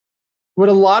what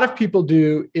a lot of people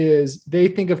do is they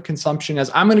think of consumption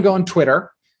as I'm going to go on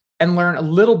Twitter and learn a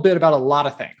little bit about a lot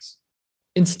of things.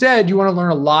 Instead, you want to learn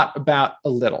a lot about a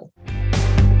little.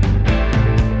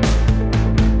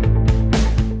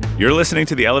 You're listening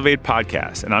to the Elevate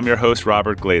podcast, and I'm your host,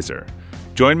 Robert Glazer.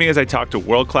 Join me as I talk to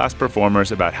world-class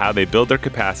performers about how they build their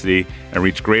capacity and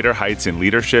reach greater heights in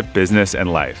leadership, business,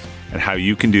 and life, and how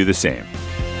you can do the same.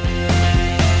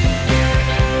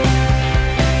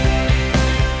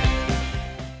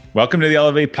 Welcome to the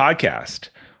Elevate podcast.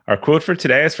 Our quote for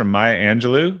today is from Maya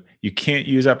Angelou. You can't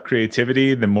use up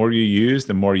creativity. The more you use,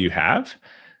 the more you have.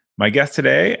 My guest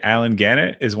today, Alan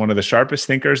Gannett, is one of the sharpest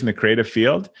thinkers in the creative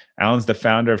field. Alan's the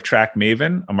founder of Track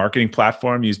Maven, a marketing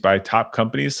platform used by top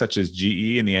companies such as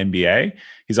GE and the NBA.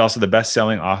 He's also the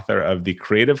best-selling author of The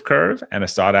Creative Curve and a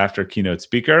sought-after keynote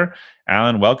speaker.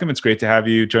 Alan, welcome. It's great to have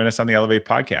you join us on the Elevate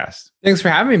podcast. Thanks for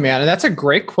having me, man. And that's a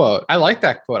great quote. I like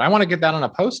that quote. I want to get that on a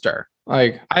poster.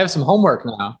 I have some homework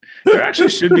now. There actually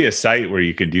should be a site where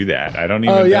you can do that. I don't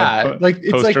even know. Oh, yeah.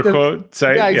 It's poster like the quote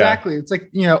site. Yeah, exactly. Yeah. It's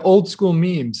like, old school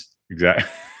memes. Exactly.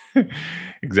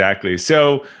 Exactly.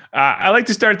 So I like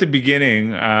to start at the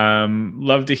beginning.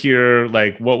 Love to hear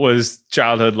what was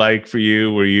childhood like for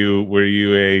you? Were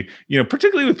you a,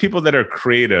 particularly with people that are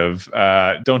creative,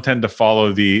 don't tend to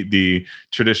follow the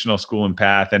traditional school and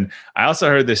path. And I also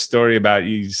heard this story about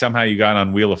somehow you got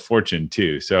on Wheel of Fortune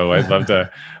too. So I'd love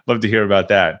to hear about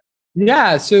that.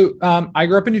 Yeah. So I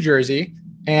grew up in New Jersey.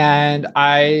 And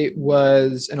I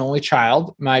was an only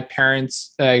child. My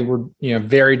parents were,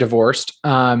 very divorced.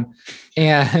 And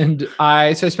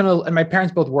my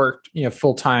parents both worked,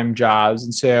 full-time jobs.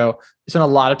 And so I spent a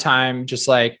lot of time just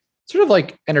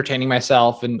entertaining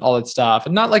myself and all that stuff.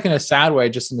 And not like in a sad way,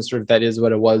 just in the sort of that is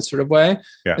what it was sort of way.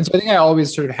 Yeah. And so I think I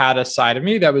always sort of had a side of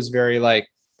me that was very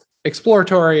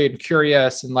exploratory and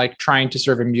curious and trying to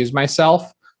sort of amuse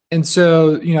myself. And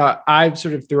so, I've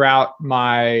sort of throughout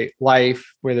my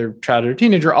life, whether childhood or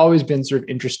teenager, always been sort of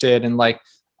interested in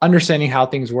understanding how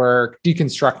things work,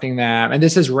 deconstructing them. And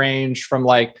this has ranged from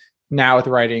now with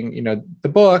writing, the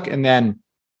book. And then,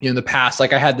 in the past, I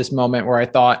had this moment where I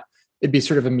thought it'd be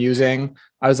sort of amusing.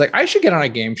 I was like, I should get on a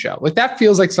game show. That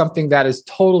feels like something that is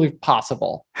totally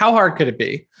possible. How hard could it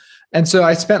be? And so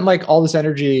I spent all this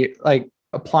energy,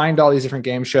 applying to all these different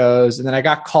game shows. And then I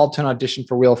got called to an audition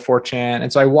for Wheel of Fortune.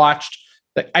 And so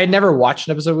I had never watched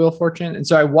an episode of Wheel of Fortune. And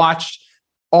so I watched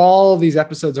all these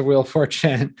episodes of Wheel of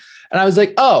Fortune. And I was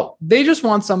like, oh, they just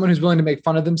want someone who's willing to make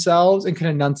fun of themselves and can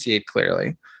enunciate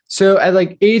clearly. So at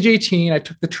age 18, I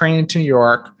took the train to New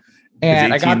York.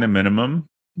 And is 18 the minimum?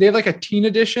 They have a teen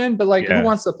edition, but who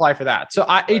wants to apply for that? So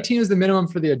 18 is the minimum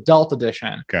for the adult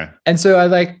edition. Okay. And so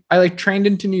I trained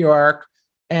into New York.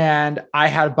 And I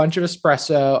had a bunch of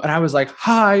espresso and I was like,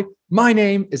 hi, my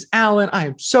name is Alan. I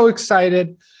am so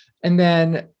excited. And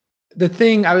then the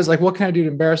thing, I was like, what can I do to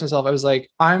embarrass myself? I was like,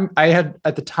 I had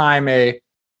at the time a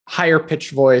higher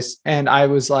pitched voice and I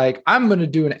was like, I'm going to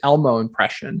do an Elmo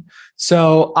impression.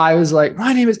 So I was like,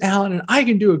 my name is Alan and I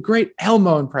can do a great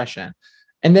Elmo impression.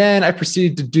 And then I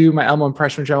proceeded to do my Elmo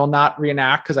impression, which I will not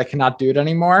reenact because I cannot do it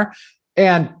anymore.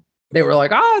 And they were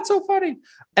like, oh, it's so funny.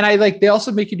 And they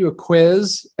also make you do a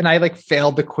quiz and I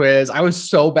failed the quiz. I was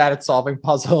so bad at solving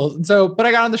puzzles. And so, but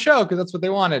I got on the show because that's what they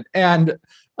wanted. And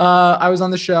I was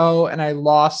on the show and I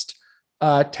lost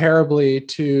terribly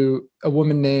to a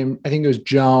woman named, I think it was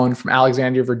Joan from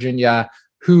Alexandria, Virginia,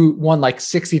 who won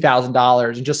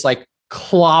 $60,000 and just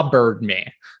clobbered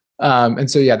me.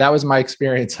 And so, yeah, that was my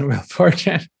experience on Wheel of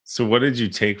Fortune. So what did you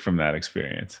take from that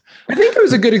experience? I think it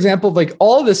was a good example of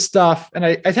all this stuff. And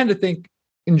I tend to think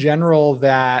in general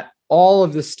that all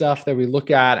of this stuff that we look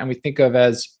at and we think of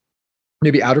as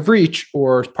maybe out of reach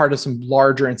or part of some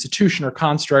larger institution or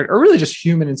construct or really just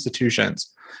human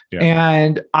institutions. Yeah.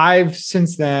 And I've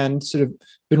since then sort of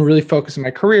been really focused in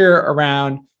my career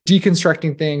around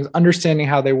deconstructing things, understanding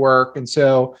how they work. And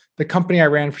so the company I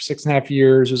ran for 6.5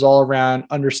 years was all around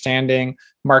understanding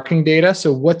marketing data.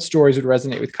 So what stories would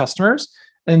resonate with customers?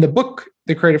 And the book,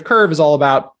 The Creative Curve, is all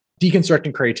about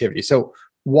deconstructing creativity. So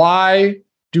why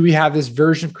do we have this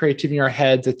version of creativity in our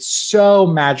heads that's so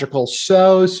magical,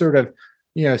 so sort of,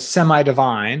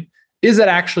 semi-divine? Is it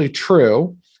actually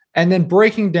true? And then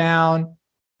breaking down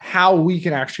how we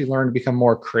can actually learn to become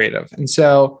more creative. And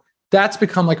so that's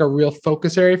become a real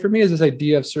focus area for me, is this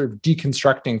idea of sort of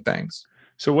deconstructing things.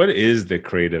 So what is the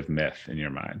creative myth in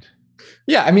your mind?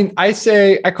 Yeah,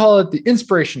 I call it the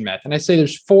inspiration myth. And I say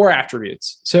there's 4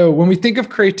 attributes. So when we think of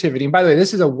creativity, and by the way,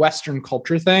 this is a Western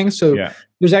culture thing. So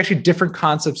there's actually different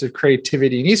concepts of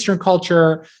creativity in Eastern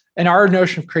culture. And our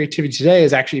notion of creativity today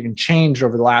has actually even changed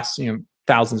over the last,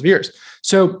 thousands of years.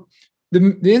 So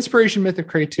the inspiration myth of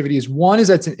creativity is one is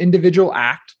that it's an individual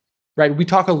act, right? We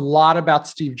talk a lot about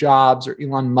Steve Jobs or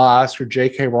Elon Musk or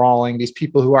J.K. Rowling, these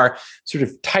people who are sort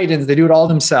of titans. They do it all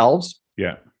themselves.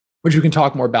 Yeah. Which we can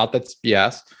talk more about. That's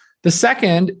BS. The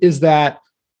second is that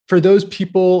for those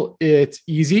people, it's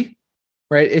easy,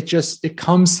 right? It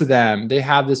comes to them. They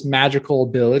have this magical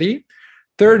ability.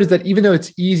 Third is that even though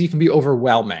it's easy, it can be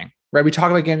overwhelming, right? We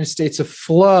talk about getting in states of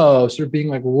flow, sort of being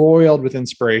like roiled with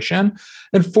inspiration.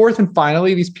 And fourth and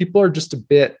finally, these people are just a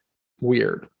bit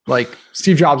weird. Like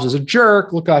Steve Jobs was a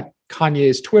jerk. Look at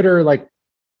Kanye's Twitter. Like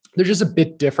they're just a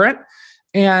bit different.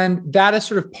 And that is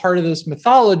sort of part of this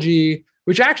mythology,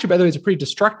 which actually, by the way, is a pretty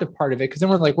destructive part of it. Because then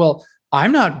we're like, well,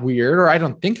 I'm not weird, or I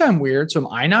don't think I'm weird. So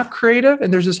am I not creative?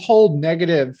 And there's this whole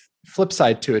negative flip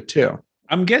side to it too.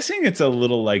 I'm guessing it's a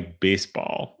little like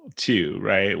baseball too,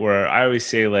 right? Where I always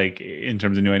say, like, in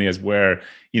terms of new ideas, where,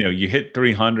 you hit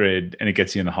 300 and it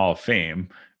gets you in the Hall of Fame.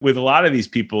 With a lot of these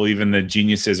people, even the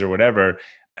geniuses or whatever,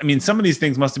 I mean, some of these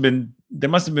things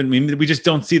we just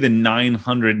don't see the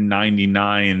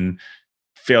 999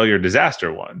 failure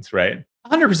disaster ones, right?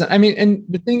 100%. I mean, and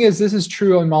the thing is, this is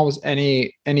true in almost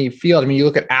any field. I mean, you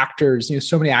look at actors,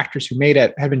 so many actors who made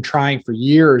it have been trying for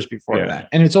years before that.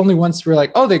 And it's only once we're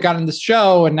like, oh, they got in this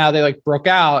show and now they like broke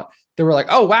out. They were like,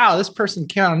 oh, wow, this person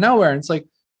came out of nowhere. And it's like,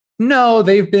 no,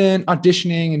 they've been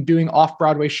auditioning and doing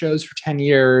off-Broadway shows for 10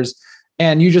 years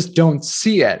and you just don't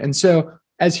see it. And so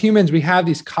as humans, we have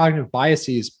these cognitive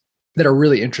biases that are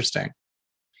really interesting.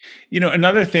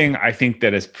 Another thing I think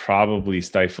that is probably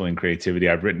stifling creativity,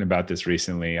 I've written about this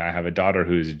recently. I have a daughter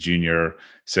who's a junior,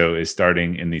 so is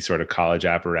starting in the sort of college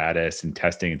apparatus and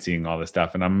testing and seeing all this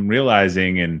stuff. And I'm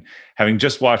realizing, and having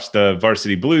just watched the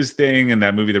Varsity Blues thing and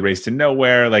that movie, The Race to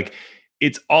Nowhere, like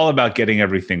it's all about getting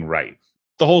everything right.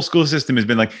 The whole school system has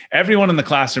been like, everyone in the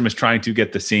classroom is trying to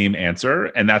get the same answer,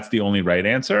 and that's the only right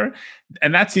answer.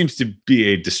 And that seems to be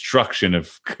a destruction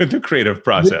of the creative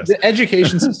process. The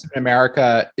education system in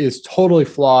America is totally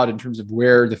flawed in terms of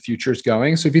where the future is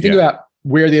going. So if you think about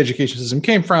where the education system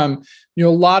came from, a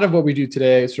lot of what we do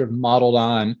today is sort of modeled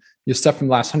on stuff from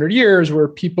the last 100 years where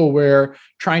people were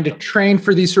trying to train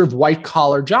for these sort of white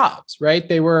collar jobs, right?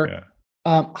 They were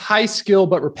high skill,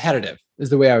 but repetitive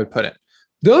is the way I would put it.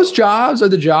 Those jobs are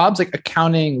the jobs like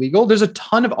accounting, legal. There's a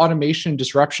ton of automation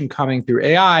disruption coming through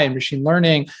AI and machine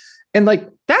learning. And like,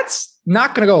 that's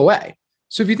not going to go away.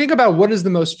 So if you think about what is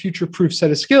the most future-proof set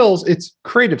of skills, it's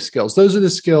creative skills. Those are the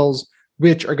skills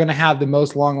which are going to have the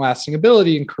most long-lasting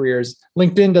ability in careers.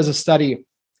 LinkedIn does a study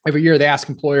every year. They ask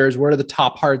employers, what are the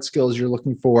top hard skills you're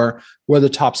looking for? What are the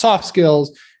top soft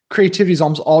skills? Creativity is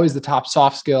almost always the top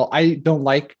soft skill. I don't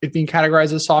like it being categorized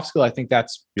as a soft skill. I think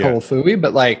that's total phooey,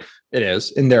 but like it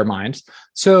is in their minds.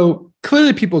 So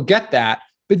clearly people get that,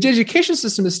 but the education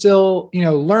system is still,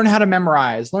 learn how to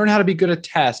memorize, learn how to be good at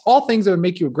tests, all things that would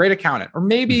make you a great accountant or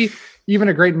maybe even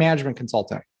a great management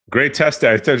consultant. Great test.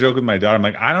 I joke with my daughter. I'm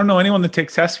like, I don't know anyone that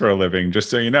takes tests for a living, just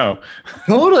so you know.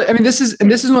 Totally. I mean, this is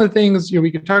one of the things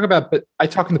we can talk about, but I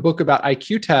talk in the book about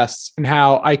IQ tests and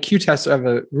how IQ tests have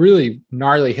a really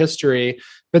gnarly history.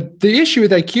 But the issue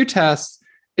with IQ tests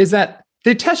is that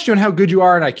they test you on how good you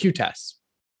are at IQ tests.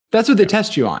 That's what they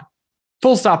test you on.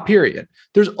 Full stop, period.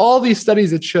 There's all these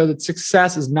studies that show that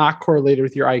success is not correlated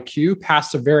with your IQ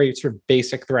past a very sort of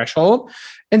basic threshold.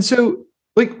 And so,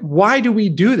 like, why do we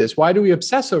do this? Why do we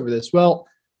obsess over this? Well,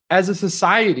 as a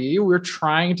society, we're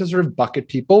trying to sort of bucket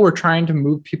people. We're trying to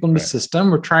move people in the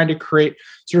system. We're trying to create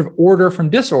sort of order from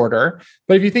disorder.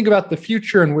 But if you think about the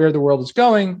future and where the world is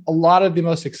going, a lot of the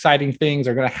most exciting things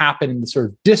are going to happen in the sort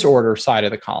of disorder side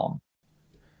of the column.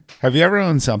 Have you ever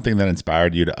owned something that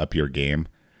inspired you to up your game?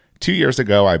 2 years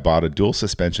ago, I bought a dual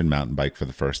suspension mountain bike for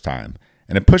the first time,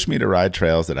 and it pushed me to ride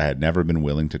trails that I had never been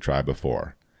willing to try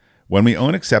before. When we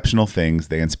own exceptional things,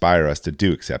 they inspire us to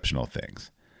do exceptional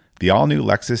things. The all-new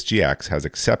Lexus GX has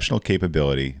exceptional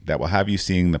capability that will have you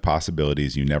seeing the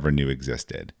possibilities you never knew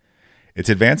existed. Its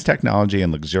advanced technology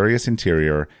and luxurious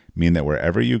interior mean that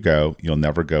wherever you go, you'll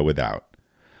never go without.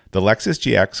 The Lexus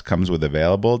GX comes with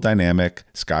available dynamic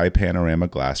sky panorama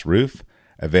glass roof,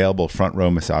 available front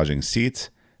row massaging seats,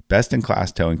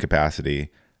 best-in-class towing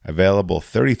capacity, available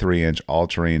 33-inch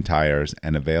all-terrain tires,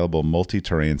 and available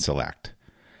multi-terrain select.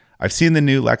 I've seen the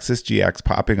new Lexus GX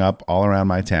popping up all around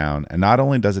my town, and not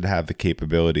only does it have the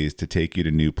capabilities to take you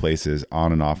to new places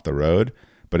on and off the road,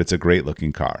 but it's a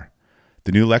great-looking car.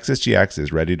 The new Lexus GX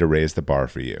is ready to raise the bar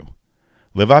for you.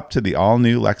 Live up to the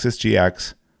all-new Lexus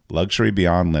GX, luxury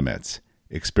beyond limits.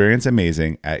 Experience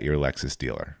amazing at your Lexus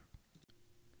dealer.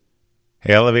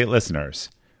 Hey, Elevate listeners.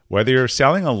 Whether you're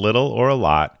selling a little or a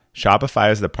lot,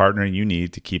 Shopify is the partner you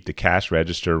need to keep the cash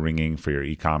register ringing for your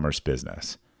e-commerce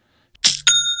business.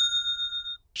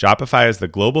 Shopify is the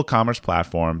global commerce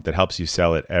platform that helps you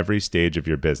sell at every stage of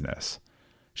your business.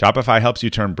 Shopify helps you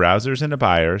turn browsers into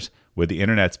buyers with the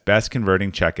internet's best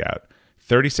converting checkout,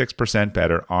 36%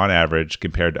 better on average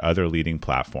compared to other leading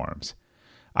platforms.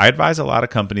 I advise a lot of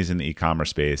companies in the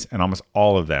e-commerce space, and almost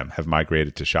all of them have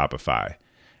migrated to Shopify.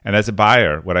 And as a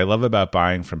buyer, what I love about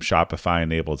buying from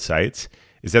Shopify-enabled sites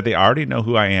is that they already know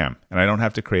who I am, and I don't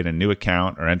have to create a new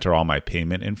account or enter all my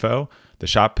payment info. The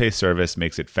Shop Pay service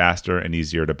makes it faster and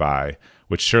easier to buy,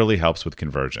 which surely helps with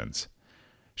conversions.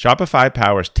 Shopify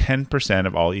powers 10%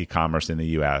 of all e-commerce in the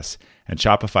US, and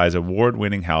Shopify's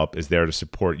award-winning help is there to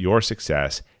support your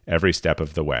success every step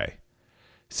of the way.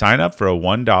 Sign up for a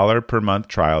 $1 per month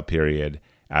trial period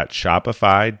at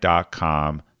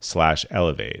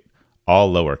shopify.com/elevate,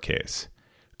 all lowercase.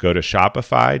 Go to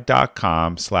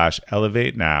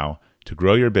shopify.com/elevate now to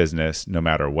grow your business no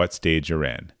matter what stage you're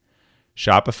in.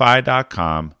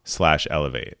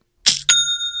 Shopify.com/elevate.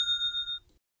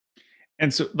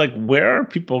 And so, like, where are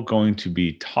people going to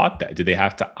be taught that? Do they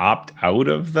have to opt out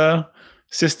of the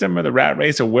system or the rat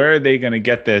race, or where are they going to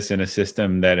get this in a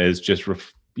system that is just,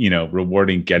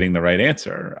 rewarding getting the right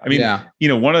answer? I mean,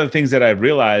 one of the things that I've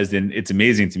realized, and it's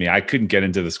amazing to me, I couldn't get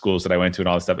into the schools that I went to and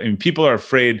all this stuff. I mean, people are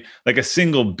afraid, like a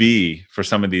single B for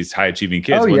some of these high achieving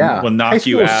kids will knock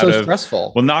you out of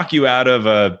stressful. Will knock you out of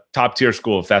a top tier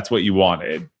school if that's what you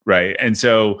wanted, right? And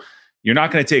so you're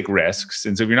not going to take risks.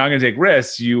 And so if you're not going to take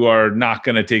risks, you are not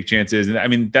going to take chances. And I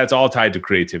mean, that's all tied to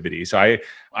creativity. So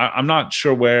I'm not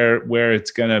sure where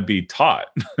it's going to be taught.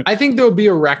 I think there'll be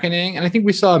a reckoning. And I think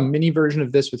we saw a mini version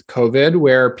of this with COVID,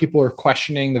 where people are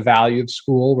questioning the value of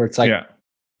school, where it's like,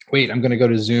 wait, I'm going to go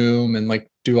to Zoom and like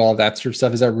do all that sort of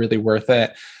stuff. Is that really worth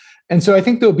it? And so I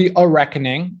think there'll be a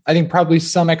reckoning. I think probably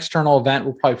some external event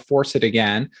will probably force it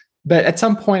again. But at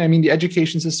some point, I mean, the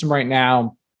education system right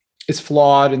now is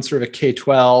flawed in sort of a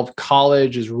K-12.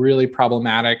 College is really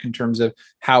problematic in terms of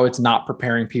how it's not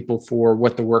preparing people for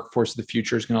what the workforce of the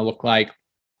future is going to look like.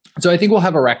 So I think we'll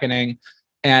have a reckoning,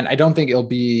 and I don't think it'll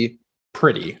be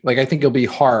pretty. Like, I think it'll be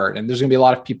hard, and there's going to be a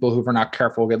lot of people who, if we're not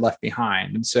careful, will get left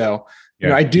behind. And so,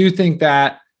 I do think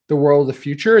that the world of the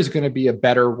future is going to be a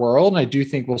better world, and I do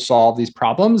think we'll solve these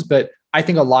problems. But I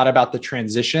think a lot about the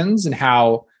transitions and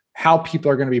how people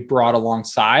are going to be brought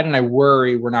alongside. And I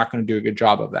worry we're not going to do a good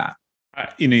job of that.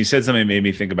 You said something that made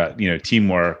me think about,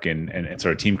 teamwork and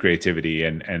sort of team creativity.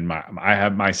 And I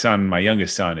have my son, my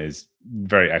youngest son is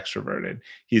very extroverted.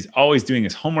 He's always doing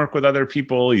his homework with other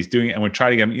people. He's doing it, and we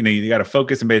try to get him, you got to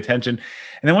focus and pay attention.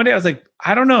 And then one day I was like,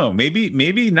 I don't know,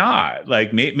 maybe not.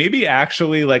 Like maybe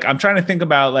actually, like, I'm trying to think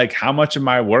about like how much of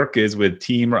my work is with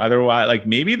team or otherwise. Like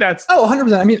maybe that's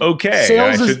 100%. I mean, okay.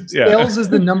 Sales is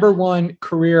the number one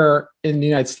career in the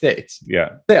United States.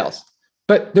 Yeah. Sales.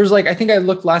 But there's like, I think I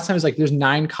looked last time, it was like there's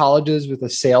 9 colleges with a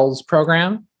sales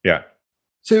program. Yeah.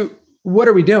 So what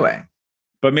are we doing?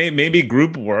 But maybe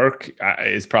group work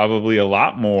is probably a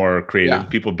lot more creative. Yeah.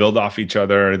 People build off each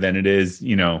other than it is,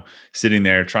 sitting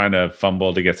there trying to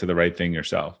fumble to get to the right thing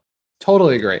yourself.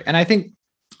 Totally agree. And I think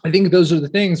those are the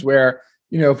things where,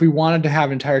 if we wanted to have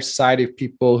an entire society of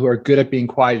people who are good at being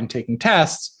quiet and taking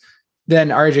tests,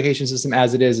 then our education system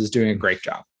as it is doing a great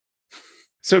job.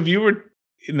 So if you were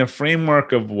in the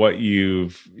framework of what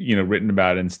you've, written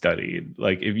about and studied,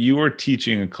 like if you were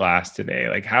teaching a class today,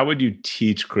 like how would you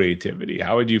teach creativity?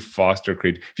 How would you foster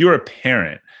creativity? If you were a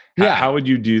parent, how would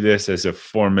you do this as a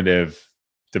formative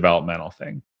developmental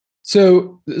thing?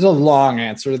 So there's a long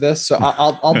answer to this. So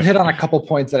I'll hit on a couple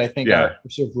points that I think are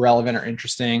sort of relevant or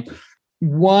interesting.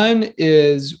 One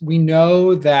is, we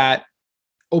know that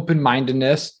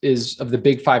open-mindedness is, of the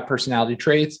big 5 personality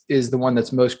traits, is the one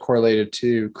that's most correlated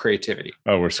to creativity.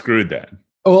 Oh, we're screwed then.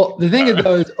 Well, the thing is,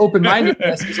 though, is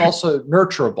open-mindedness is also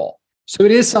nurturable. So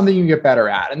it is something you can get better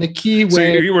at. And the key way... So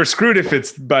you were screwed if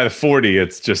it's by the 40,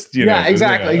 it's just, Yeah,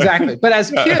 exactly. But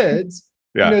as kids...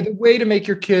 the way to make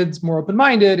your kids more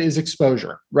open-minded is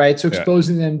exposure, right? So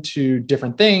exposing them to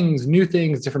different things, new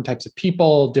things, different types of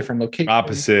people, different locations.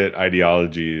 Opposite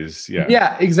ideologies. Yeah.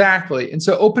 Yeah, exactly. And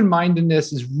so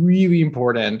open-mindedness is really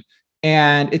important.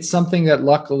 And it's something that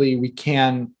luckily we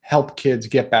can help kids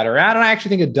get better at. And I actually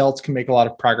think adults can make a lot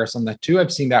of progress on that too.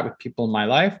 I've seen that with people in my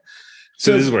life.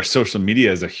 So this is where social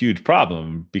media is a huge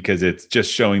problem, because it's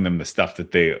just showing them the stuff that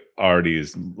they already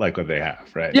is like what they have,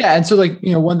 right? Yeah. And so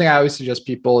one thing I always suggest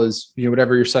people is,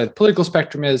 whatever your side of the political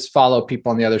spectrum is, follow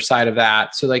people on the other side of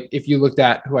that. So like if you looked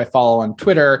at who I follow on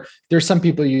Twitter, there's some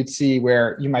people you'd see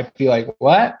where you might be like,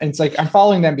 what? And it's like, I'm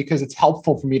following them because it's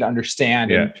helpful for me to understand.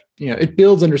 Yeah. And, it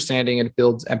builds understanding and it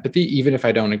builds empathy, even if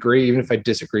I don't agree, even if I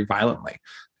disagree violently.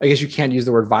 I guess you can't use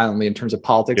the word violently in terms of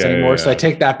politics anymore. So I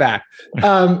take that back.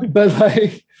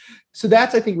 But So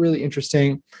that's, I think, really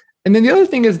interesting. And then the other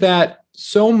thing is that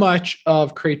so much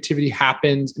of creativity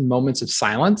happens in moments of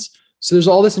silence. So there's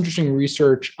all this interesting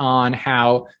research on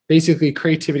how basically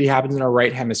creativity happens in our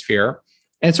right hemisphere,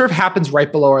 and it sort of happens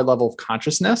right below our level of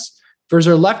consciousness. Whereas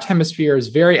our left hemisphere is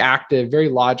very active, very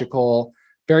logical,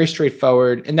 very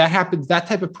straightforward. And that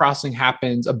type of processing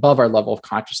happens above our level of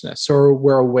consciousness. So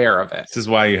we're aware of it. This is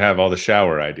why you have all the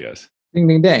shower ideas. Ding,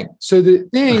 ding, ding. So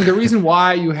the reason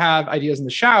why you have ideas in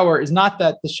the shower is not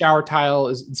that the shower tile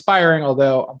is inspiring,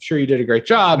 although I'm sure you did a great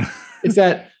job. It's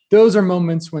that those are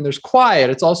moments when there's quiet.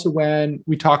 It's also when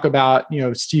we talk about,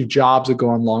 Steve Jobs would go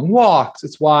on long walks.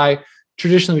 It's why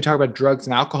traditionally we talk about drugs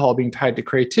and alcohol being tied to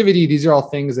creativity. These are all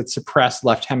things that suppress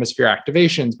left hemisphere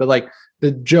activations. But like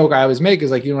the joke I always make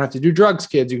is like, you don't have to do drugs,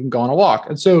 kids, you can go on a walk.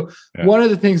 And so one of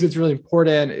the things that's really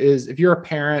important is if you're a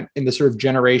parent in the sort of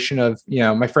generation of,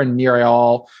 my friend Nir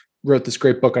Eyal wrote this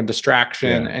great book on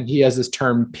distraction, and he has this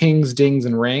term pings, dings,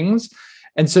 and rings.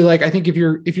 And so like, I think if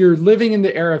you're living in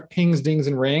the era of pings, dings,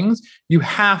 and rings, you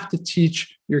have to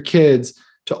teach your kids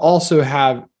to also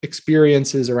have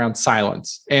experiences around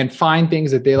silence and find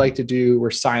things that they like to do where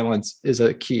silence is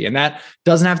a key. And that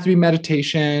doesn't have to be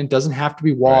meditation, doesn't have to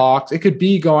be walks. Right. It could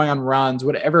be going on runs,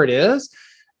 whatever it is.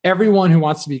 Everyone who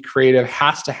wants to be creative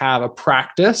has to have a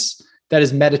practice that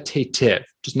is meditative.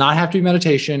 Does not have to be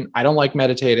meditation. I don't like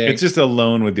meditating. It's just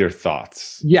alone with your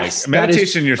thoughts. Yes. Like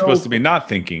meditation, you're supposed to be not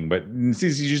thinking, but you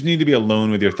just need to be alone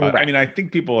with your thoughts. Correct. I mean, I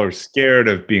think people are scared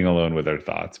of being alone with their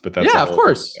thoughts, but that's of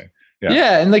course.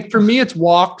 Yeah. And like for me, it's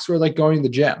walks or like going to the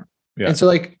gym. Yeah. And so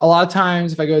like a lot of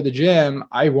times if I go to the gym,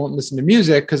 I won't listen to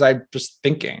music because I'm just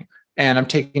thinking and I'm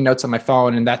taking notes on my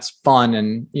phone, and that's fun.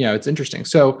 And, it's interesting.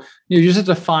 So you just have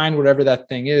to find whatever that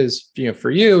thing is,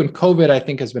 for you. And COVID, I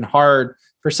think, has been hard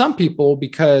for some people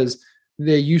because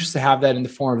they used to have that in the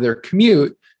form of their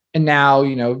commute. And now,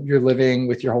 you're living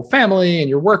with your whole family and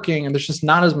you're working, and there's just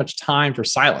not as much time for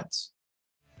silence.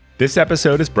 This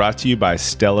episode is brought to you by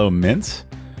Stello Mints.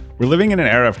 We're living in an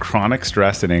era of chronic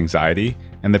stress and anxiety,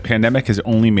 and the pandemic has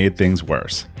only made things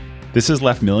worse. This has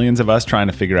left millions of us trying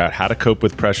to figure out how to cope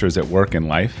with pressures at work and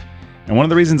life. And one of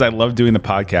the reasons I love doing the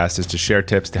podcast is to share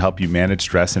tips to help you manage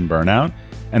stress and burnout,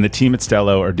 and the team at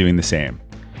Stello are doing the same.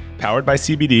 Powered by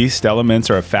CBD, Stello Mints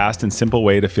are a fast and simple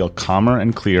way to feel calmer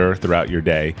and clearer throughout your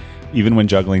day, even when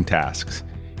juggling tasks.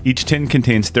 Each tin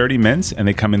contains 30 mints, and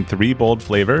they come in 3 bold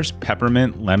flavors: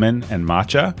 peppermint, lemon, and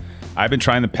matcha. I've been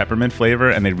trying the peppermint flavor,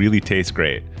 and they really taste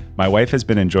great. My wife has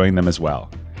been enjoying them as well.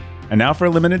 And now for a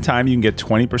limited time, you can get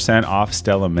 20% off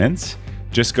Stello Mints.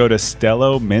 Just go to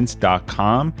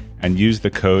stellomints.com and use the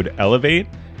code ELEVATE.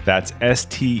 That's STELLO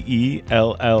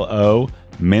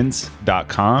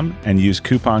mints.com and use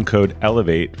coupon code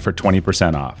ELEVATE for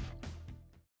 20% off.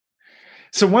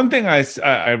 So one thing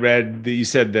I read that you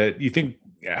said that you think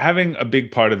having a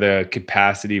big part of the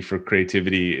capacity for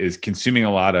creativity is consuming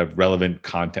a lot of relevant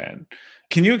content.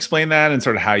 Can you explain that and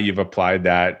sort of how you've applied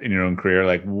that in your own career?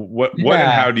 Like what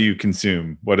and how do you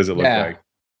consume? What does it look like?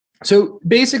 So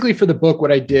basically for the book,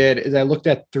 what I did is I looked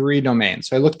at 3 domains.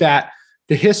 So I looked at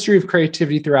the history of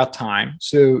creativity throughout time.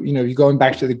 So, you going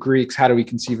back to the Greeks, how do we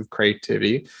conceive of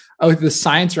creativity? I looked at the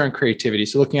science around creativity.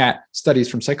 So looking at studies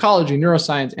from psychology,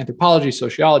 neuroscience, anthropology,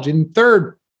 sociology. And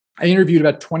third, I interviewed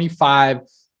about 25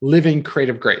 living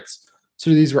creative greats.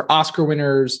 So these were Oscar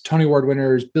winners, Tony Award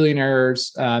winners,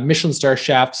 billionaires, Michelin star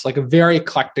chefs, like a very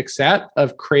eclectic set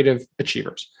of creative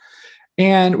achievers.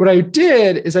 And what I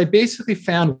did is I basically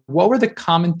found what were the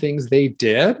common things they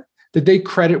did that they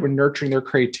credit when nurturing their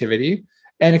creativity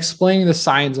and explaining the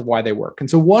science of why they work. And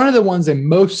so one of the ones that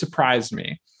most surprised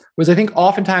me was I think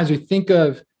oftentimes we think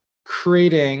of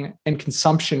creating and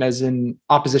consumption as in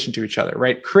opposition to each other,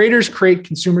 right? Creators create,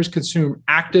 consumers consume,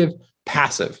 active,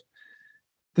 passive.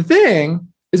 The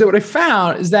thing is that what I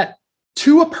found is that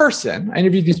to a person, I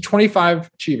interviewed these 25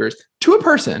 achievers, to a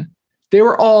person, they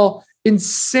were all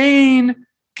insane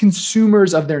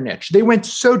consumers of their niche. They went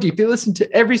so deep. They listened to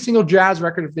every single jazz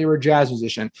record if they were a jazz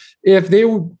musician. If they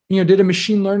did a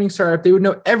machine learning startup, they would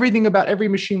know everything about every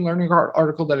machine learning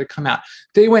article that had come out.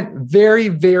 They went very,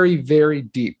 very, very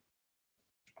deep.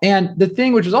 And the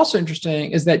thing which is also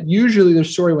interesting is that usually their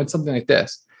story went something like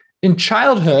this. In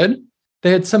childhood, they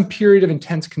had some period of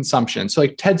intense consumption. So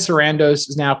like Ted Sarandos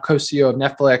is now co-CEO of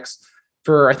Netflix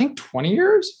for, I think, 20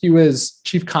 years. He was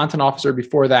chief content officer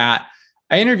before that.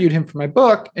 I interviewed him for my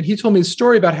book, and he told me the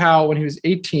story about how when he was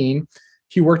 18,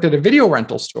 he worked at a video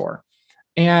rental store.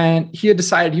 And he had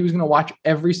decided he was going to watch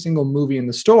every single movie in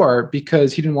the store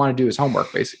because he didn't want to do his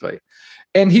homework, basically.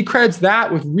 And he credits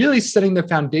that with really setting the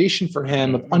foundation for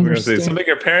him of understanding. Something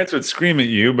your parents would scream at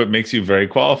you, but makes you very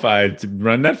qualified to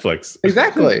run Netflix.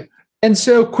 Exactly. And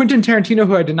so Quentin Tarantino,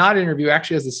 who I did not interview,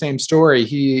 actually has the same story.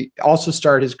 He also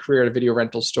started his career at a video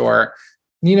rental store.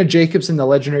 Nina Jacobson, the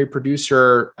legendary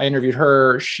producer, I interviewed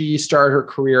her. She started her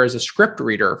career as a script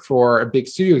reader for a big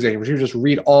studio executive. She would just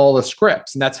read all the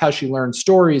scripts, and that's how she learned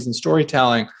stories and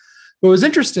storytelling. What was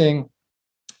interesting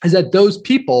is that those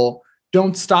people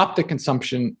don't stop the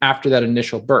consumption after that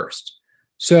initial burst.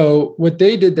 So what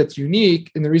they did that's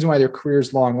unique, and the reason why their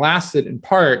careers long lasted in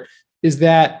part, is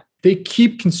that they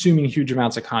keep consuming huge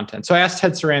amounts of content. So I asked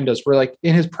Ted Sarandos, we're like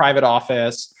in his private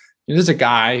office, there's a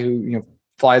guy who,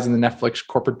 flies in the Netflix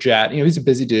corporate jet, he's a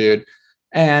busy dude.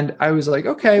 And I was like,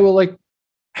 okay, well, like,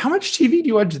 how much TV do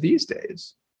you watch these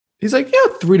days? He's like,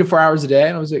 3 to 4 hours a day.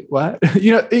 And I was like, what?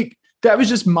 That was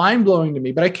just mind blowing to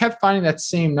me. But I kept finding that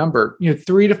same number,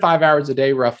 3 to 5 hours a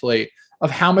day, roughly,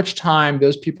 of how much time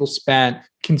those people spent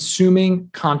consuming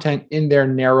content in their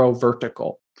narrow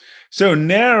vertical. So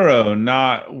narrow,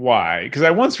 not wide. Because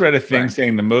I once read a thing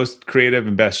saying the most creative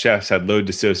and best chefs had low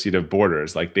dissociative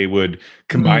borders. Like they would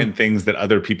combine things that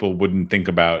other people wouldn't think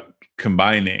about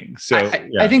combining. So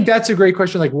I think that's a great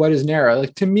question. Like, what is narrow?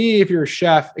 Like, to me, if you're a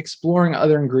chef, exploring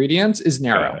other ingredients is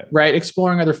narrow, right?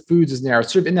 Exploring other foods is narrow,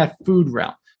 sort of in that food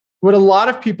realm. What a lot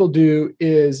of people do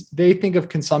is they think of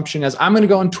consumption as, I'm going to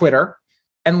go on Twitter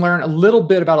and learn a little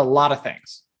bit about a lot of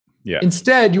things. Yeah.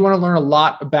 Instead, you want to learn a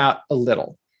lot about a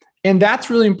little. And that's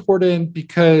really important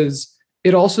because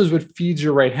it also is what feeds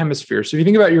your right hemisphere. So if you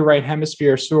think about your right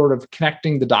hemisphere sort of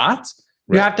connecting the dots,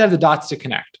 you have to have the dots to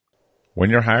connect.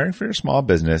 When you're hiring for your small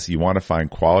business, you want to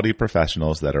find quality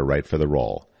professionals that are right for the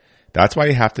role. That's why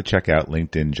you have to check out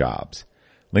LinkedIn Jobs.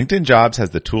 LinkedIn Jobs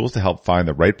has the tools to help find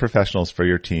the right professionals for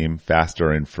your team faster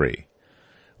and free.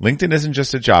 LinkedIn isn't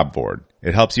just a job board.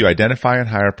 It helps you identify and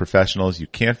hire professionals you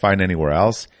can't find anywhere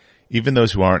else, even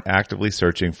those who aren't actively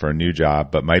searching for a new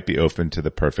job but might be open to the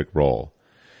perfect role.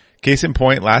 Case in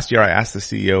point, last year I asked the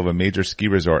CEO of a major ski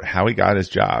resort how he got his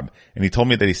job, and he told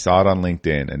me that he saw it on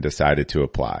LinkedIn and decided to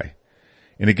apply.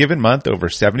 In a given month, over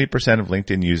 70% of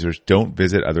LinkedIn users don't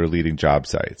visit other leading job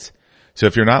sites. So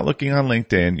if you're not looking on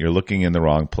LinkedIn, you're looking in the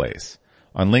wrong place.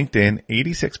 On LinkedIn,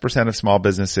 86% of small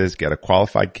businesses get a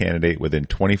qualified candidate within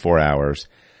 24 hours.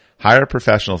 Hire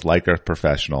professionals like a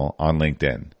professional on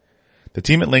LinkedIn. The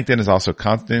team at LinkedIn is also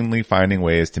constantly finding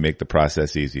ways to make the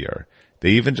process easier.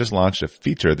 They even just launched a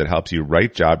feature that helps you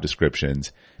write job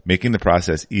descriptions, making the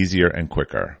process easier and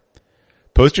quicker.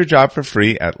 Post your job for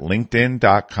free at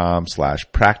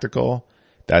linkedin.com/practical.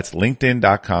 That's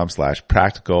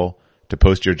linkedin.com/practical to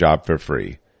post your job for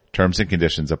free. Terms and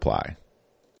conditions apply.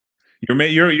 You're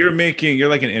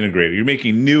like an integrator. You're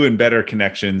making new and better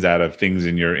connections out of things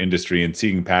in your industry and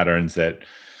seeing patterns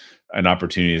and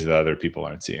opportunities that other people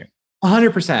aren't seeing.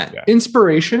 100%. Yeah.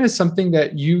 Inspiration is something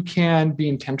that you can be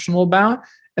intentional about.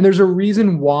 And there's a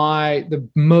reason why the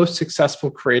most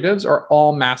successful creatives are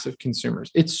all massive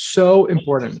consumers. It's so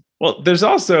important. Well, there's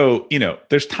also,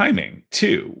 there's timing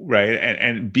too, right?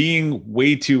 And being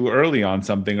way too early on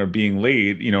something or being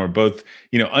late, or both,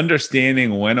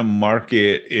 understanding when a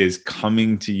market is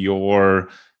coming to your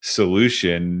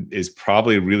solution is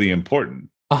probably really important.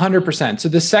 100%. So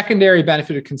the secondary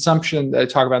benefit of consumption that I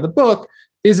talk about in the book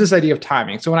is this idea of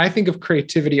timing. So when I think of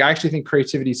creativity, I actually think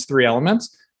creativity is 3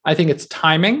 elements. I think it's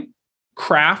timing,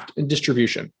 craft, and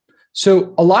distribution.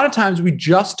 So a lot of times we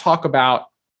just talk about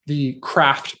the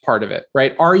craft part of it,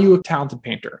 right? Are you a talented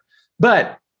painter?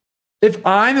 But if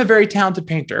I'm a very talented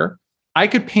painter, I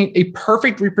could paint a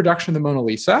perfect reproduction of the Mona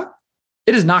Lisa.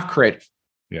 It is not creative.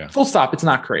 Yeah. Full stop. It's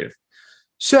not creative.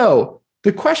 So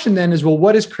the question then is, well,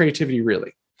 what is creativity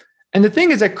really? And the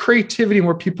thing is that creativity, and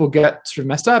where people get sort of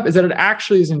messed up, is that it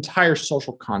actually is an entire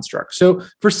social construct. So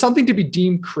for something to be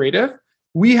deemed creative,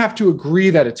 we have to agree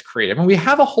that it's creative. And we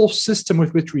have a whole system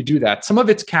with which we do that. Some of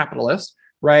it's capitalist,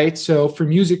 right? So for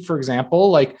music, for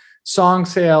example, like song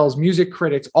sales, music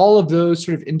critics, all of those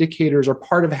sort of indicators are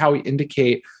part of how we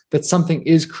indicate that something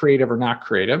is creative or not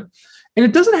creative. And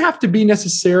it doesn't have to be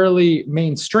necessarily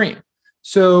mainstream.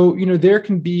 So, there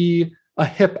can be a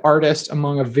hip artist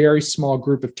among a very small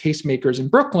group of tastemakers in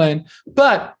Brooklyn,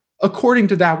 but according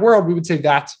to that world, we would say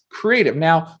that's creative.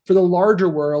 Now, for the larger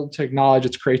world to acknowledge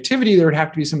its creativity, there would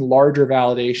have to be some larger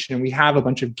validation. And we have a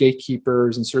bunch of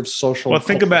gatekeepers and sort of social. Well,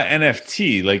 think about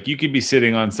NFT. Like you could be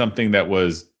sitting on something that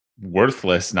was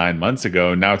worthless 9 months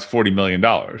ago. Now it's $40 million.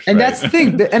 And that's the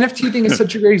thing. The NFT thing is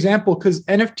such a great example because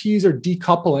NFTs are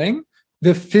decoupling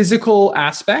the physical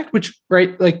aspect, which,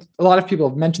 right, like a lot of people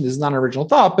have mentioned, this is not an original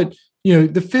thought, but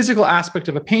the physical aspect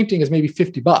of a painting is maybe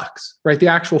 $50, right? The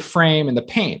actual frame and the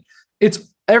paint. It's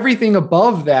everything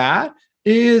above that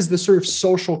is the sort of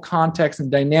social context and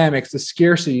dynamics, the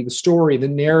scarcity, the story, the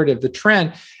narrative, the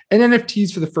trend. And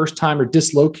NFTs for the first time are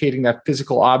dislocating that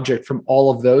physical object from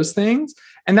all of those things.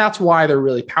 And that's why they're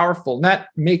really powerful. And that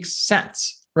makes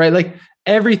sense, right? Like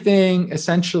everything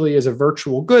essentially is a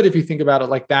virtual good if you think about it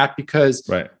like that, because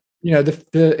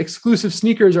the exclusive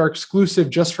sneakers are exclusive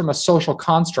just from a social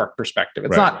construct perspective.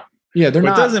 It's not, they're not.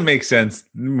 What doesn't make sense,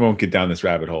 we won't get down this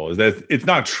rabbit hole, is that it's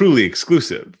not truly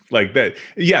exclusive. Like that,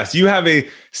 yes, you have a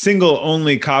single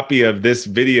only copy of this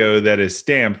video that is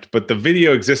stamped, but the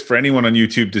video exists for anyone on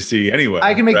YouTube to see anyway.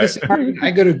 I can make this argument.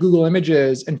 I go to Google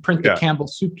Images and print the Campbell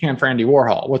soup can for Andy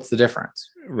Warhol. What's the difference?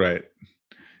 Right.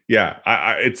 Yeah,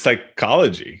 it's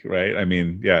psychology, right? I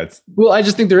mean, well, I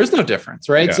just think there is no difference,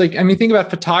 right? It's like, I mean, think about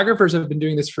photographers have been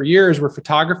doing this for years, where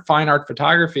fine art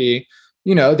photography,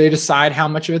 they decide how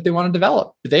much of it they want to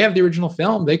develop. If they have the original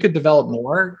film, they could develop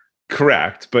more.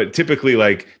 Correct. But typically,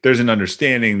 like, there's an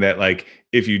understanding that, like,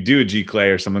 if you do a G clay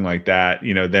or something like that,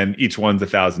 then each one's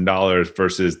 $1,000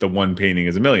 versus the one painting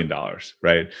is $1 million,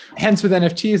 right? Hence with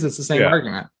NFTs, it's the same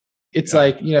argument. It's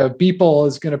like, Beeple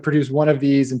is going to produce one of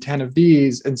these and 10 of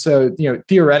these. And so,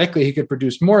 theoretically, he could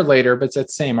produce more later, but it's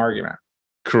that same argument.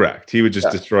 Correct. He would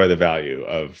just destroy the value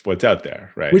of what's out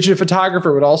there, right? Which a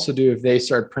photographer would also do if they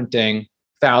start printing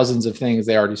thousands of things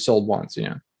they already sold once,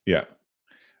 Yeah.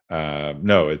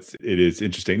 No, it is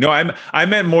interesting. No, I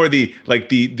meant more the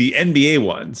NBA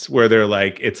ones where they're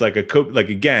like, it's like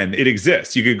again, it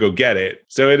exists. You could go get it.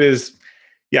 So it is.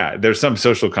 Yeah, there's some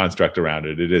social construct around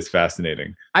it. It is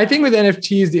fascinating. I think with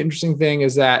NFTs, the interesting thing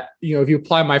is that, if you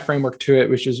apply my framework to it,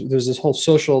 which is there's this whole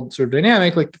social sort of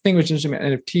dynamic, like the thing which is interesting about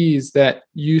NFTs that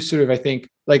you sort of, I think,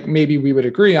 like maybe we would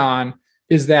agree on,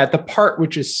 is that the part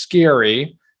which is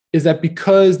scary is that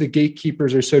because the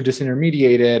gatekeepers are so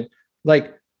disintermediated,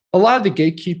 like a lot of the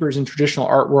gatekeepers in traditional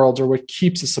art worlds are what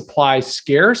keeps the supply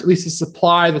scarce, at least a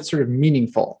supply that's sort of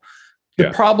meaningful.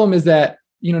 The problem is that,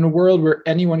 in a world where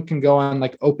anyone can go on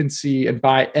like OpenSea and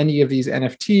buy any of these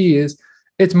NFTs,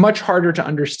 it's much harder to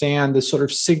understand the sort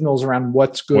of signals around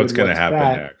what's good. What's going to happen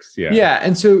next. Yeah. Yeah.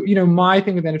 And so, my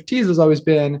thing with NFTs has always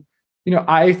been,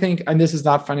 I think, and this is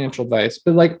not financial advice,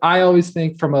 but like, I always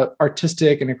think from an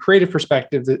artistic and a creative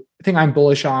perspective, the thing I'm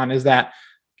bullish on is that,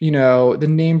 the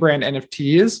name brand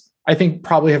NFTs, I think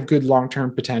probably have good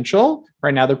long-term potential.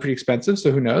 Right now, they're pretty expensive,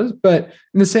 so who knows? But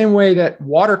in the same way that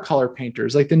watercolor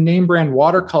painters, like the name brand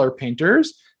watercolor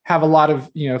painters, have a lot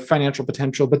of financial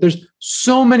potential. But there's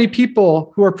so many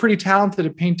people who are pretty talented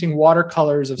at painting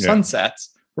watercolors of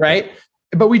sunsets, right?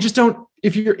 But we just don't.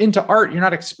 If you're into art, you're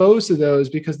not exposed to those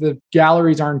because the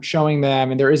galleries aren't showing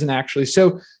them, and there isn't actually.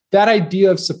 So that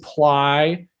idea of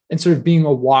supply and sort of being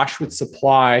awash with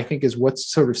supply, I think, is what's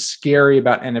sort of scary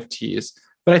about NFTs.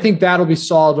 But I think that'll be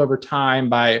solved over time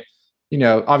by,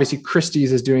 obviously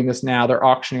Christie's is doing this now. They're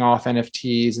auctioning off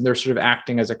NFTs and they're sort of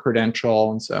acting as a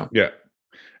credential. And so,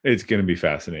 it's going to be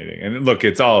fascinating. And look,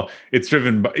 it's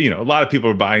driven by, a lot of people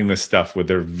are buying this stuff with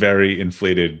their very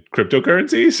inflated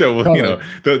cryptocurrency. So,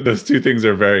 those two things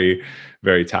are very,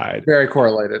 very tied. Very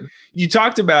correlated. You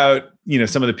talked about,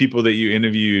 some of the people that you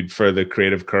interviewed for the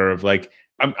Creative Curve. Like,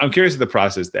 I'm curious of the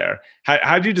process there.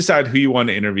 How did you decide who you want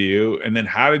to interview? And then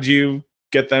how did you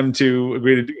get them to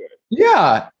agree to do it?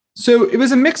 Yeah. So it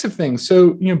was a mix of things.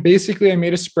 So, basically I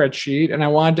made a spreadsheet and I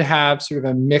wanted to have sort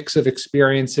of a mix of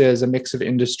experiences, a mix of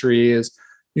industries.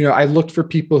 I looked for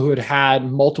people who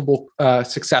had multiple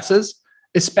successes,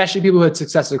 especially people who had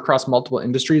successes across multiple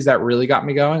industries. That really got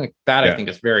me going. Like that, I think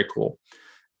is very cool.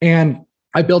 And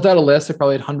I built out a list. I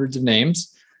probably had hundreds of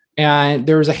names. And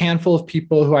there was a handful of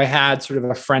people who I had sort of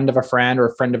a friend of a friend or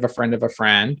a friend of a friend of a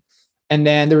friend. And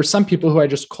then there were some people who I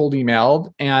just cold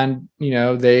emailed and,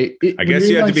 I guess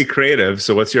you had to be creative.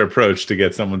 So what's your approach to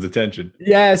get someone's attention?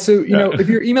 Yeah. So, if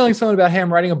you're emailing someone about, hey,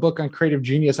 I'm writing a book on creative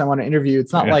genius, I want to interview,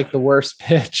 it's not like the worst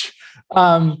pitch.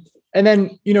 And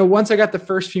then, once I got the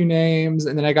first few names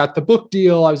and then I got the book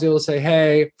deal, I was able to say,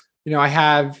 hey, I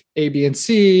have A, B, and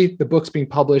C, the book's being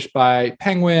published by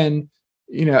Penguin,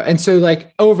 and so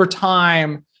like over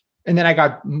time, and then I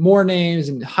got more names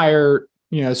and higher,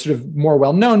 sort of more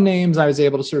well-known names. I was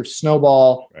able to sort of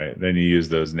snowball. Right. Then you use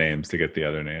those names to get the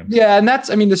other names. Yeah. And that's,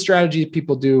 the strategy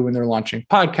people do when they're launching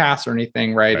podcasts or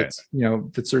anything, right? It's,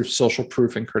 it's sort of social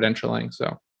proof and credentialing.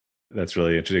 So that's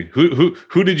really interesting.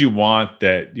 Who did you want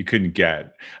that you couldn't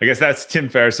get? I guess that's Tim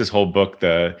Ferriss's whole book.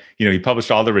 He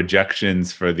published all the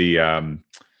rejections for the,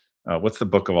 what's the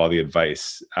book of all the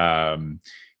advice?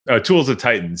 Tools of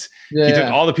Titans. Yeah, he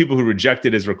took all the people who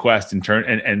rejected his request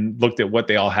and looked at what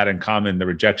they all had in common, the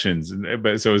rejections.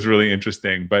 So it was really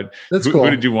interesting. But who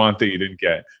did you want that you didn't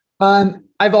get?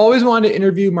 I've always wanted to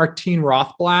interview Martine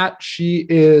Rothblatt. She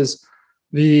is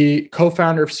the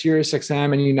co-founder of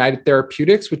SiriusXM and United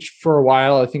Therapeutics, which for a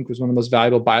while I think was one of the most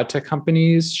valuable biotech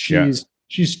companies. She's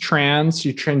trans.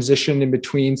 She transitioned in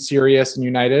between Sirius and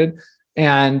United,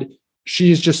 and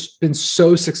she's just been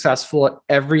so successful at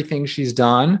everything she's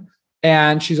done.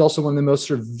 And she's also one of the most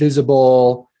sort of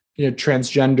visible,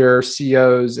 transgender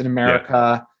CEOs in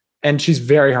America. Yeah. And she's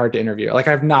very hard to interview. Like,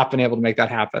 I've not been able to make that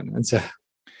happen. And so,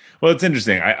 well, it's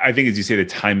interesting. I think, as you say, the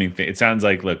timing thing, it sounds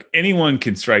like, look, anyone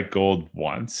can strike gold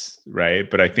once, right?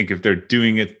 But I think if they're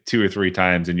doing it 2 or 3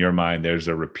 times, in your mind, there's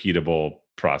a repeatable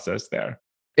process there.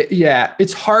 Yeah,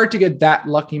 it's hard to get that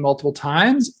lucky multiple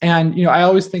times. And, I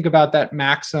always think about that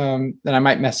maxim that I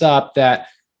might mess up, that,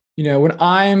 when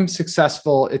I'm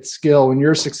successful, it's skill. When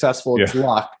you're successful, it's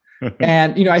luck.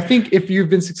 And, I think if you've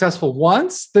been successful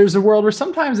once, there's a world where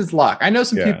sometimes it's luck. I know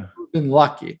some people who've been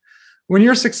lucky. When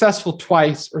you're successful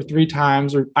twice or 3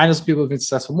 times, or I know some people have been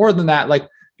successful more than that. Like,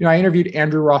 I interviewed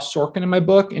Andrew Ross Sorkin in my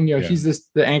book, and, he's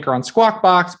the anchor on Squawk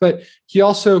Box, but he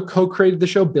also co-created the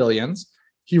show Billions.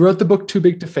 He wrote the book Too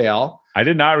Big to Fail. I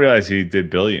did not realize he did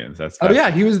Billions.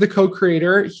 He was the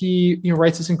co-creator. He,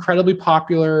 writes this incredibly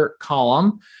popular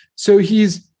column. So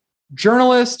he's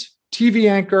journalist, TV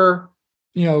anchor,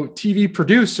 TV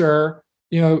producer,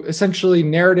 essentially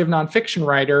narrative nonfiction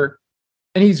writer.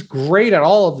 And he's great at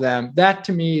all of them. That,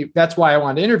 to me, that's why I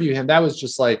wanted to interview him. That was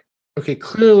just like, okay,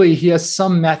 clearly he has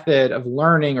some method of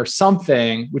learning or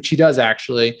something, which he does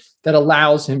actually, that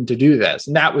allows him to do this.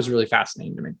 And that was really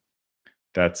fascinating to me.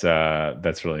 That's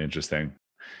really interesting.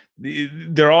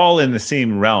 They're all in the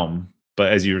same realm,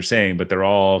 but as you were saying, but they're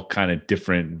all kind of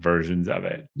different versions of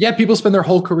it. Yeah, people spend their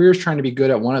whole careers trying to be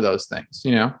good at one of those things,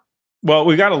 Well,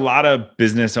 we got a lot of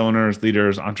business owners,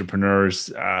 leaders, entrepreneurs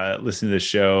listening to the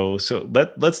show. So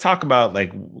let's talk about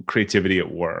like creativity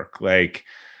at work. Like,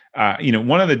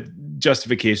 one of the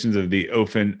justifications of the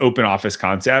open office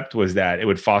concept was that it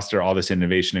would foster all this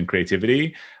innovation and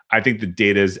creativity. I think the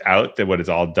data is out that what it's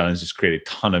all done is just create a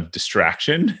ton of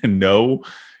distraction and no,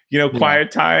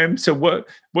 quiet time. So what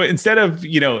instead of,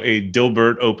 a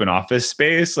Dilbert open office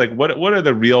space, like what are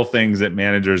the real things that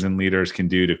managers and leaders can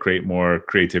do to create more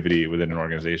creativity within an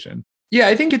organization? Yeah,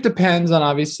 I think it depends on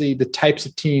obviously the types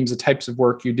of teams, the types of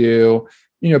work you do,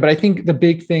 but I think the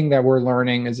big thing that we're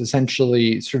learning is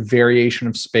essentially sort of variation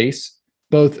of space,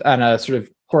 both on a sort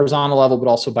of horizontal level, but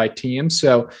also by team.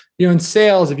 So, in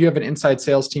sales, if you have an inside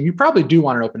sales team, you probably do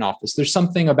want an open office. There's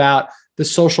something about the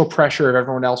social pressure of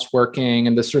everyone else working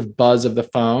and the sort of buzz of the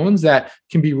phones that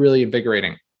can be really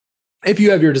invigorating. If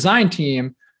you have your design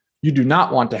team, you do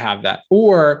not want to have that,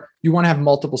 or you want to have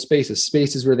multiple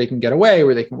spaces where they can get away,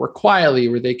 where they can work quietly,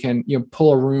 where they can,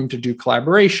 pull a room to do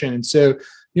collaboration. And so,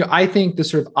 I think the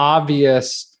sort of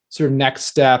obvious sort of next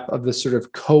step of the sort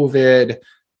of COVID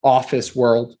office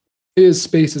world is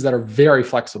spaces that are very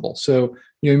flexible. So,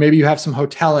 maybe you have some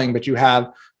hoteling, but you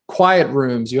have quiet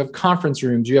rooms, you have conference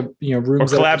rooms, you have,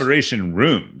 rooms or collaboration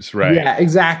rooms, right? Yeah,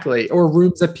 exactly. Or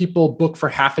rooms that people book for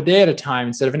half a day at a time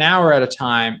instead of an hour at a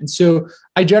time. And so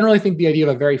I generally think the idea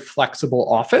of a very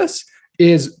flexible office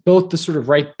is both the sort of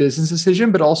right business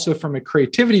decision, but also from a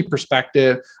creativity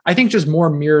perspective, I think just more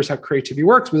mirrors how creativity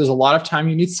works, where there's a lot of time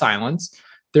you need silence.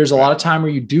 There's a lot of time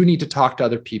where you do need to talk to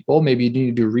other people. Maybe you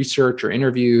need to do research or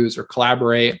interviews or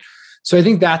collaborate. So I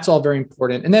think that's all very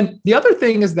important. And then the other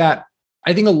thing is that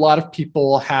I think a lot of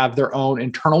people have their own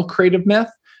internal creative myth.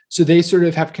 So they sort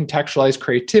of have contextualized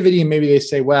creativity, and maybe they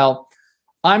say, well,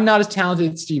 I'm not as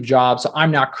talented as Steve Jobs, so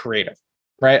I'm not creative,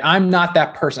 right? I'm not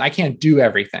that person. I can't do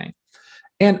everything.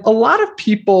 And a lot of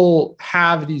people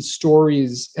have these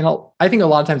stories, and I think a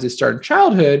lot of times they start in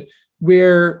childhood,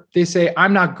 where they say,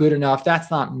 I'm not good enough.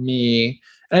 That's not me.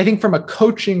 And I think from a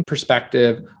coaching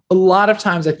perspective, a lot of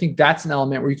times I think that's an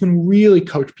element where you can really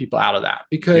coach people out of that.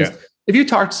 Because if you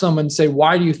talk to someone and say,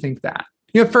 why do you think that?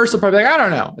 First they'll probably be like, I don't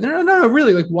know. No,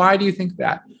 really, like, why do you think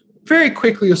that? Very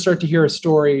quickly, you'll start to hear a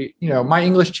story. My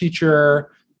English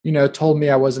teacher, told me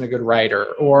I wasn't a good writer,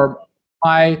 or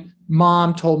my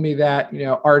mom told me that,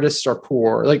 artists are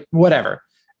poor, like whatever.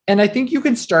 And I think you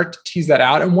can start to tease that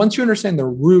out. And once you understand the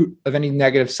root of any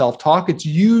negative self-talk, it's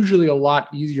usually a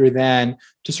lot easier then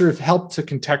to sort of help to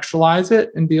contextualize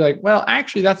it and be like, well,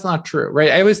 actually, that's not true,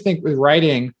 right? I always think with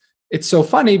writing, it's so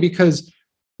funny because,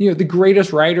 the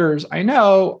greatest writers I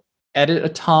know edit a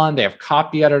ton. They have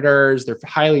copy editors. They're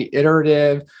highly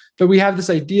iterative. But we have this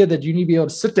idea that you need to be able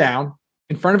to sit down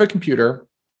in front of a computer,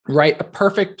 write a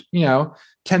perfect,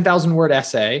 10,000 word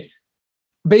essay,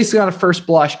 basically on a first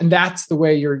blush. And that's the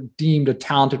way you're deemed a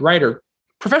talented writer.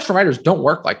 Professional writers don't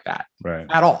work like that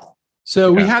at all.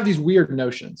 So we have these weird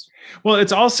notions. Well,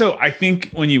 it's also, I think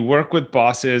when you work with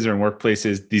bosses or in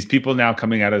workplaces, these people now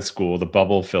coming out of school, the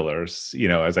bubble fillers,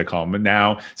 as I call them, but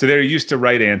now, so they're used to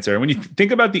right answer. When you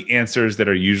think about the answers that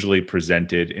are usually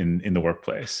presented in the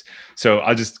workplace. So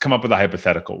I'll just come up with a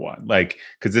hypothetical one, like,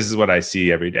 because this is what I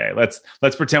see every day. Let's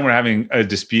pretend we're having a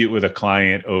dispute with a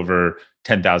client over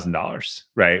 $10,000,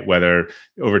 right? Whether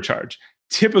overcharge.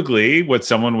 Typically, what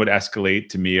someone would escalate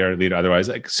to me or lead otherwise,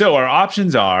 like, so our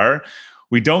options are,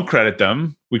 we don't credit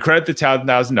them, we credit the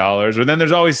 $10,000, or then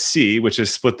there's always C, which is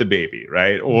split the baby,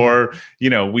 right? Or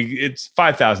it's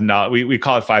 $5,000. We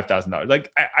call it $5,000.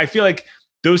 Like I feel like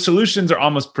those solutions are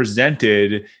almost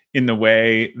presented in the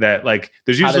way that, like,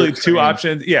 there's usually two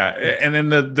options, and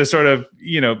then the sort of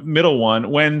middle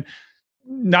one, when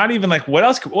not even like, what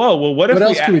else? What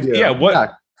else could we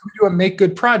do? Could we do a make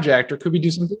good project, or could we do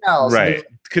something else? Right.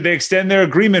 Could they extend their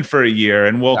agreement for a year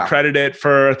and we'll credit it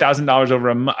for $1,000 over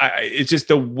a month? It's just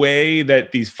the way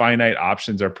that these finite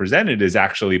options are presented is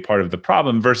actually part of the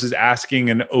problem versus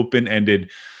asking an open-ended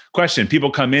question.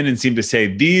 People come in and seem to say,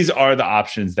 these are the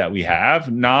options that we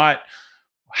have, not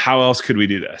how else could we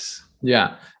do this?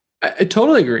 Yeah, I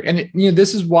totally agree. And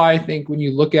this is why I think when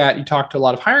you talk to a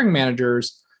lot of hiring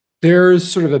managers,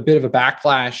 there's sort of a bit of a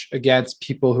backlash against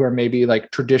people who are maybe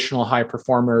like traditional high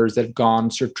performers that have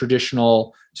gone sort of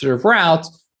traditional sort of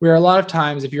routes, where a lot of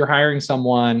times if you're hiring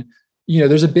someone,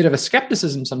 there's a bit of a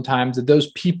skepticism sometimes that those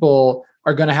people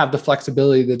are going to have the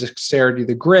flexibility, the dexterity,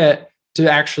 the grit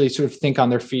to actually sort of think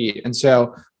on their feet. And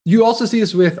so you also see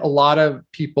this with a lot of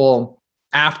people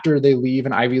after they leave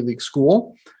an Ivy League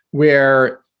school,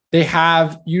 where they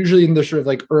have, usually in the sort of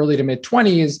like early to mid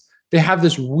 20s, they have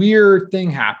this weird thing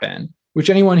happen, which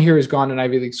anyone here who's gone to an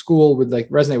Ivy League school would like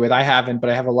resonate with. I haven't, but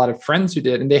I have a lot of friends who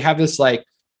did. And they have this like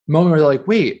moment where they're like,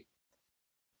 wait,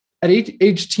 at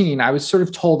age teen, I was sort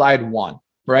of told I had won,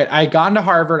 right? I had gone to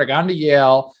Harvard, I got into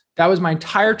Yale. That was my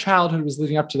entire childhood was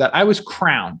leading up to that. I was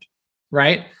crowned,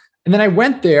 right? And then I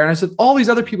went there and I said, all these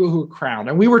other people who were crowned.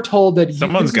 And we were told that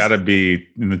someone's got to be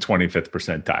in the 25th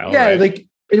percentile. Yeah, right?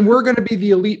 And we're going to be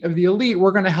the elite of the elite.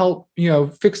 We're going to help,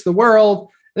 fix the world.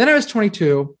 And then I was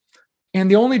 22, and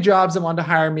the only jobs that wanted to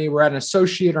hire me were at an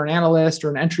associate or an analyst or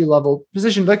an entry-level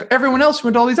position. Like everyone else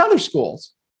went to all these other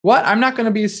schools. What? I'm not going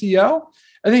to be a CEO?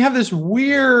 And they have this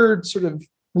weird sort of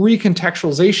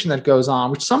recontextualization that goes on,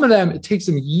 which some of them, it takes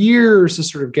them years to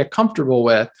sort of get comfortable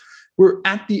with, where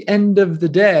at the end of the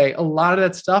day, a lot of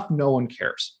that stuff, no one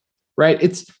cares, right?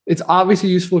 It's obviously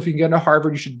useful. If you can get into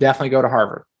Harvard, you should definitely go to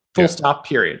Harvard. Full stop,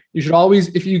 period. You should always,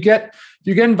 if you get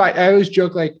invited, I always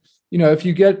joke like, if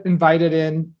you get invited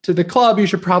in to the club, you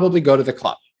should probably go to the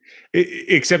club.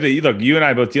 Except that, look, you and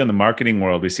I both deal in the marketing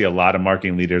world. We see a lot of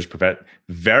marketing leaders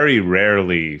very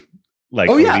rarely, like,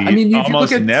 elite, I mean,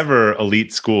 almost never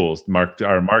elite schools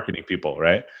are marketing people,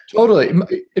 right? Totally.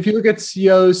 If you look at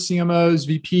CEOs, CMOs,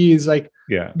 VPs, like,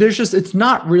 there's just, it's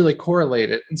not really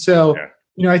correlated. And so,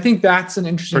 I think that's an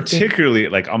interesting particularly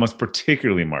thing. Like almost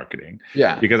particularly marketing.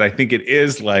 Yeah. Because I think it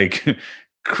is like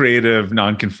creative,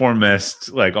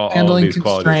 nonconformist, like all these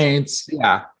constraints. Qualities.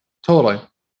 Yeah, totally.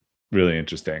 Really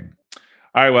interesting.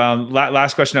 All right. Well,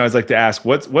 last question I always like to ask: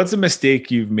 what's a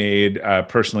mistake you've made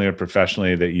personally or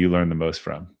professionally that you learned the most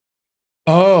from?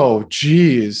 Oh,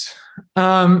 geez.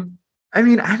 I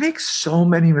mean, I make so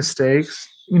many mistakes.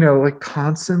 Like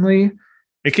constantly.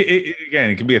 It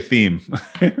can be a theme.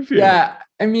 Yeah.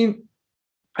 I mean,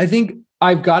 I think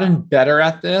I've gotten better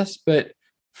at this, but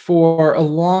for a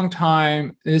long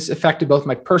time, this affected both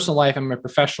my personal life and my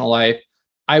professional life.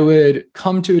 I would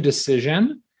come to a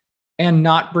decision and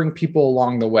not bring people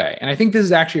along the way. And I think this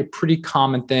is actually a pretty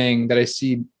common thing that I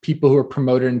see people who are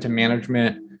promoted into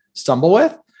management stumble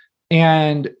with.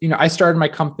 And, I started my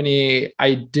company.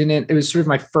 It was sort of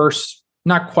my first,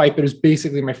 not quite, but it was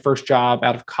basically my first job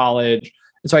out of college.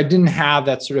 And so I didn't have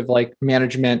that sort of like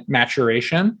management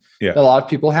maturation that a lot of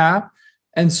people have.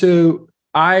 And so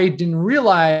I didn't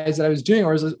realize that I was doing,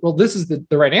 or was, well, this is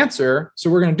the right answer. So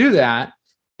we're going to do that.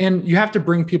 And you have to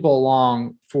bring people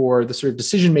along for the sort of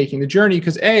decision-making, the journey,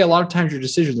 because A, a lot of times your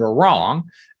decisions are wrong.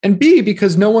 And B,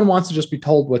 because no one wants to just be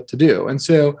told what to do. And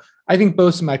so I think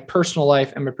both in my personal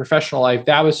life and my professional life,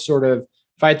 that was sort of,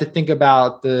 if I had to think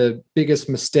about the biggest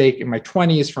mistake in my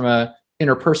 20s from a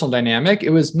interpersonal dynamic,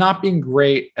 it was not being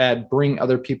great at bringing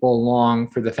other people along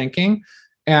for the thinking.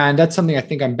 And that's something I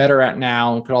think I'm better at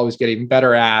now and could always get even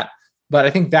better at. But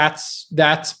I think that's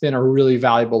been a really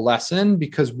valuable lesson,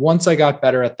 because once I got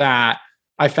better at that,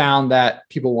 I found that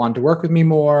people wanted to work with me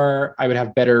more. I would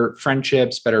have better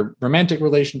friendships, better romantic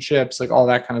relationships, like all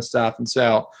that kind of stuff. And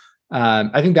so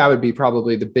I think that would be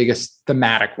probably the biggest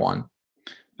thematic one.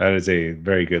 That is a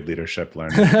very good leadership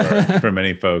learning for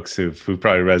many folks who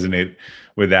probably resonate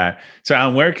with that. So,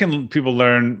 Alan, where can people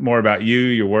learn more about you,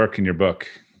 your work, and your book?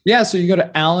 Yeah, so you go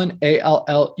to Allen,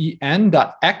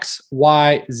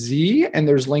 ALLEN.XYZ, and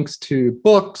there's links to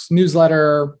books,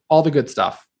 newsletter, all the good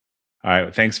stuff. All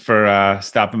right. Thanks for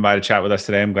stopping by to chat with us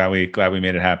today. I'm glad we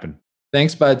made it happen.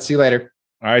 Thanks, bud. See you later.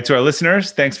 All right, to our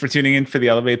listeners, thanks for tuning in for the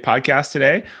Elevate podcast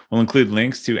today. We'll include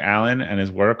links to Alan and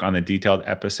his work on the detailed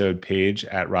episode page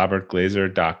at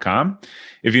robertglazer.com.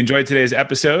 If you enjoyed today's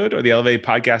episode or the Elevate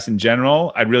podcast in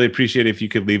general, I'd really appreciate it if you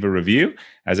could leave a review,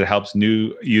 as it helps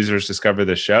new users discover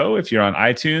the show. If you're on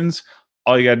iTunes,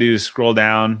 all you got to do is scroll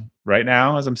down right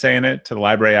now, as I'm saying it, to the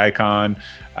library icon,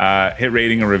 hit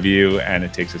rating a review, and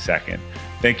it takes a second.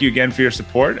 Thank you again for your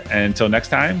support. And until next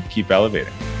time, keep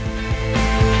elevating.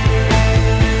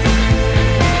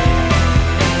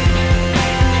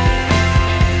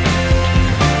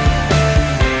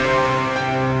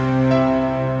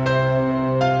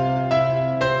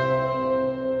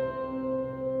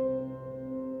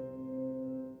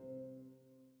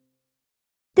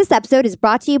 This episode is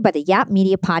brought to you by the Yap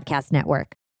Media Podcast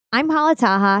Network. I'm Hala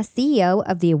Taha, CEO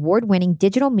of the award-winning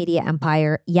digital media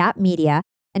empire, Yap Media,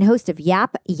 and host of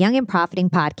Yap Young and Profiting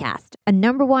Podcast, a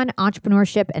 #1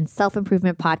 entrepreneurship and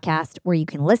self-improvement podcast where you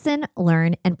can listen,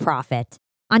 learn, and profit.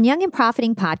 On Young and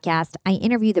Profiting Podcast, I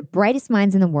interview the brightest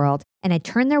minds in the world, and I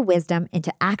turn their wisdom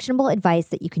into actionable advice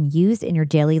that you can use in your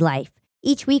daily life.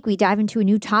 Each week, we dive into a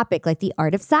new topic like the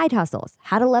art of side hustles,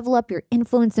 how to level up your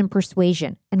influence and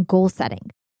persuasion, and goal setting.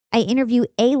 I interview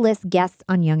A-list guests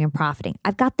on Young and Profiting.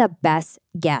 I've got the best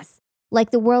guests,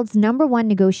 like the world's #1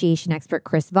 negotiation expert,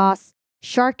 Chris Voss,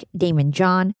 Shark Damon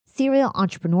John, serial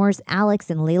entrepreneurs Alex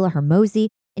and Layla Hermosi,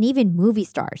 and even movie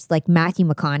stars like Matthew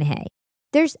McConaughey.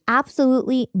 There's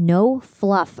absolutely no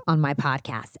fluff on my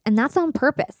podcast, and that's on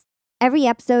purpose. Every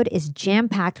episode is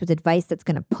jam-packed with advice that's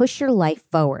going to push your life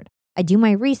forward. I do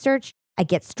my research, I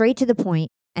get straight to the point,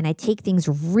 and I take things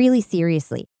really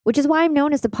seriously, which is why I'm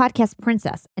known as the podcast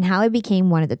princess and how I became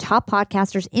one of the top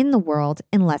podcasters in the world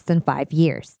in less than 5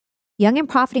 years. Young and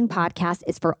Profiting Podcast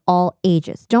is for all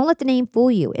ages. Don't let the name fool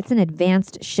you. It's an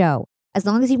advanced show. As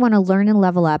long as you want to learn and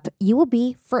level up, you will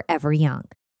be forever young.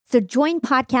 So join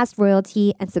Podcast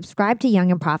Royalty and subscribe to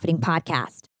Young and Profiting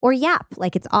Podcast, or YAP,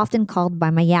 like it's often called by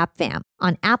my YAP fam,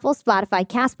 on Apple, Spotify,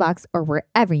 CastBox, or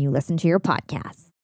wherever you listen to your podcasts.